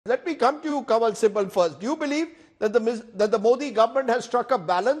Let me come to you, Kanwal Sibal, first. Do you believe that the Modi government has struck a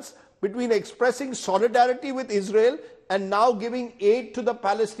balance between expressing solidarity with Israel and now giving aid to the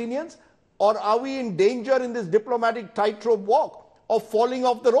Palestinians? Or are we in danger in this diplomatic tightrope walk of falling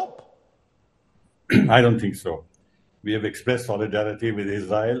off the rope? I don't think so. We have expressed solidarity with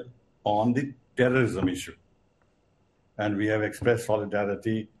Israel on the terrorism issue. And we have expressed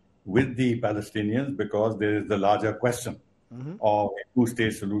solidarity with the Palestinians because there is the larger question of a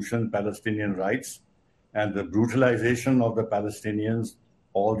two-state solution, Palestinian rights, and the brutalization of the Palestinians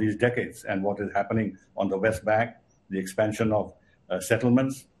all these decades, and what is happening on the West Bank, the expansion of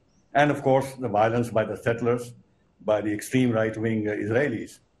settlements, and of course the violence by the settlers, by the extreme right-wing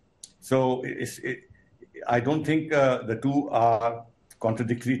Israelis. So I don't think the two are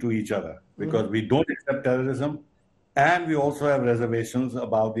contradictory to each other, because we don't accept terrorism, and we also have reservations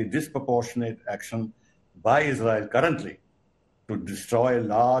about the disproportionate action by Israel currently to destroy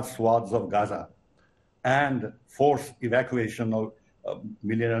large swaths of Gaza and force evacuation of 1.5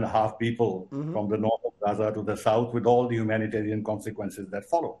 million people from the north of Gaza to the south, with all the humanitarian consequences that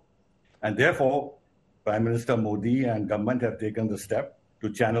follow. And therefore, Prime Minister Modi and government have taken the step to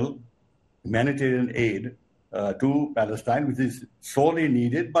channel humanitarian aid to Palestine, which is sorely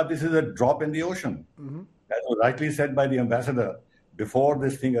needed, but this is a drop in the ocean. As was rightly said by the ambassador, before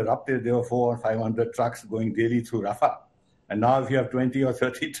this thing erupted, there were 400 or 500 trucks going daily through Rafah. And now if you have 20 or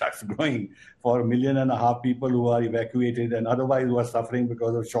 30 trucks going for 1.5 million people who are evacuated and otherwise who are suffering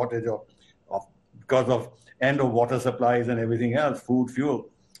because of shortage because of end of water supplies and everything else, food, fuel,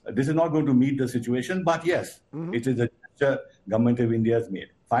 this is not going to meet the situation. But yes, it is a gesture government of India has made.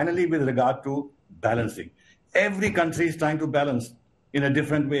 Finally, with regard to balancing, every country is trying to balance in a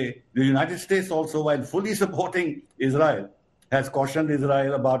different way. The United States also, while fully supporting Israel, has cautioned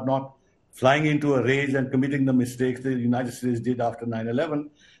Israel about not flying into a rage and committing the mistakes the United States did after 9/11,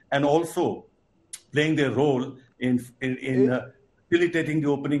 and also playing their role in facilitating the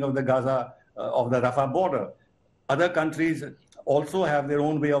opening of the Gaza, of the Rafah border. Other countries also have their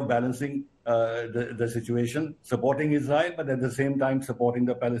own way of balancing the situation, supporting Israel, but at the same time supporting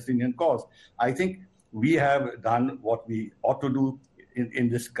the Palestinian cause. I think we have done what we ought to do in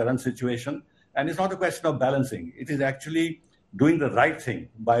this current situation. And it's not a question of balancing. It is actually doing the right thing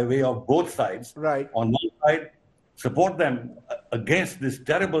by way of both sides. Right. On one side, support them against this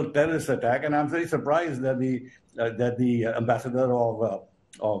terrible terrorist attack. And I'm very surprised that the ambassador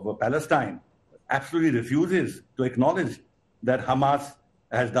of Palestine absolutely refuses to acknowledge that Hamas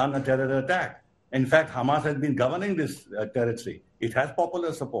has done a terror attack. In fact, Hamas has been governing this territory. It has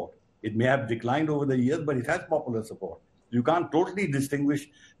popular support. It may have declined over the years, but it has popular support. You can't totally distinguish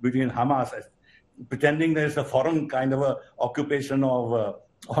between Hamas as pretending there's a foreign kind of a occupation of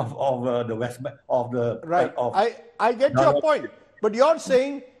the West Bank, of the right. I get your point, but you're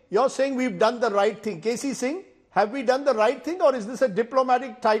saying we've done the right thing. KC Singh, have we done the right thing, or is this a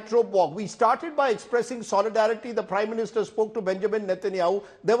diplomatic tightrope walk? We started by expressing solidarity. The Prime Minister spoke to Benjamin Netanyahu.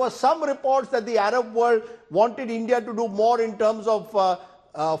 There were some reports that the Arab world wanted India to do more in terms of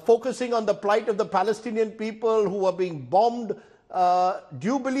focusing on the plight of the Palestinian people who were being bombed. Do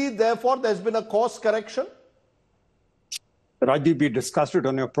you believe, therefore, there's been a course correction? Rajiv, we discussed it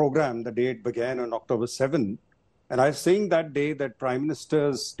on your program the day it began on October 7. And I was saying that day that Prime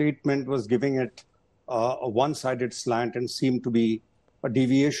Minister's statement was giving it a one-sided slant and seemed to be a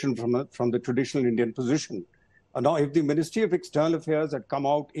deviation from the traditional Indian position. Now, if the Ministry of External Affairs had come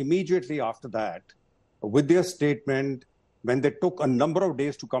out immediately after that with their statement, when they took a number of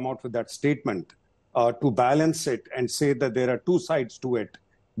days to come out with that statement, to balance it and say that there are two sides to it,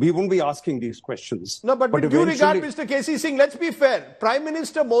 we won't be asking these questions. No, but with due regard, Mr. KC Singh, let's be fair. Prime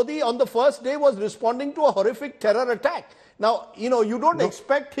Minister Modi on the first day was responding to a horrific terror attack. Now, you don't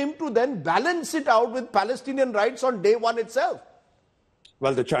expect him to then balance it out with Palestinian rights on day one itself.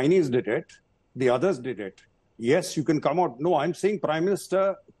 Well, the Chinese did it. The others did it. Yes, you can come out. No, I'm saying Prime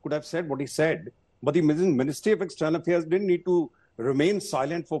Minister could have said what he said, but the Ministry of External Affairs didn't need to remain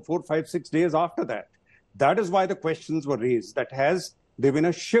silent for 4, 5, 6 days after that. That is why the questions were raised. That has there been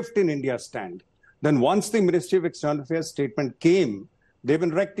a shift in India's stand. Then once the Ministry of External Affairs statement came, they've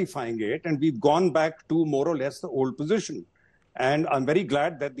been rectifying it, and we've gone back to more or less the old position. And I'm very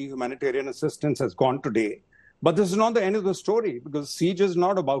glad that the humanitarian assistance has gone today. But this is not the end of the story, because siege is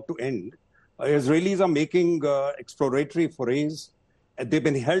not about to end. Israelis are making exploratory forays. They've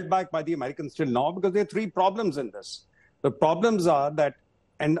been held back by the Americans till now because there are three problems in this. The problems are that,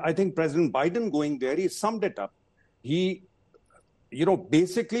 and I think President Biden going there, he summed it up. He,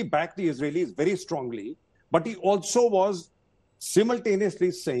 basically backed the Israelis very strongly, but he also was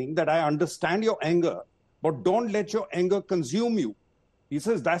simultaneously saying that I understand your anger, but don't let your anger consume you. He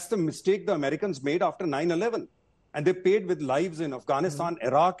says that's the mistake the Americans made after 9/11. And they paid with lives in Afghanistan,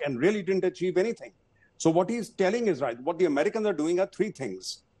 Iraq, and really didn't achieve anything. So what he's telling is right. What the Americans are doing are three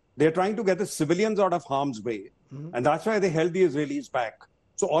things. They're trying to get the civilians out of harm's way. And that's why they held the Israelis back.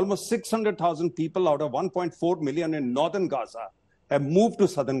 So almost 600,000 people out of 1.4 million in northern Gaza have moved to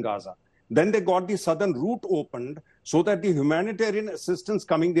southern Gaza. Then they got the southern route opened so that the humanitarian assistance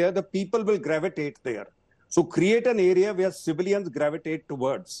coming there, the people will gravitate there. So create an area where civilians gravitate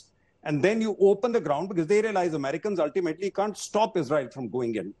towards. And then you open the ground because they realize Americans ultimately can't stop Israel from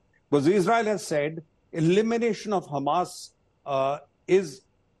going in. Because Israel has said elimination of Hamas is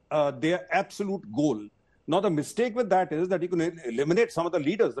their absolute goal. Now, the mistake with that is that you can eliminate some of the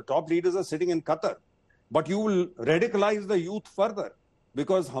leaders. The top leaders are sitting in Qatar. But you will radicalize the youth further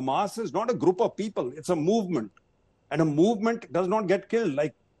because Hamas is not a group of people. It's a movement. And a movement does not get killed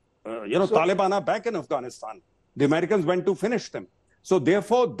like, Taliban are back in Afghanistan. The Americans went to finish them. So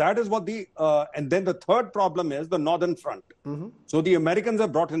therefore, that is what and then the third problem is the northern front. So the Americans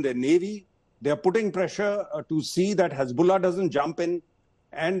have brought in their navy. They're putting pressure to see that Hezbollah doesn't jump in.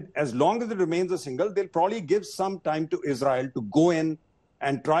 And as long as it remains a single, they'll probably give some time to Israel to go in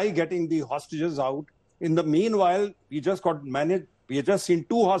and try getting the hostages out. In the meanwhile, we just seen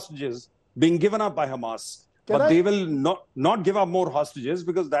 2 hostages being given up by Hamas. But they will not give up more hostages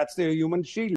because that's their human shield.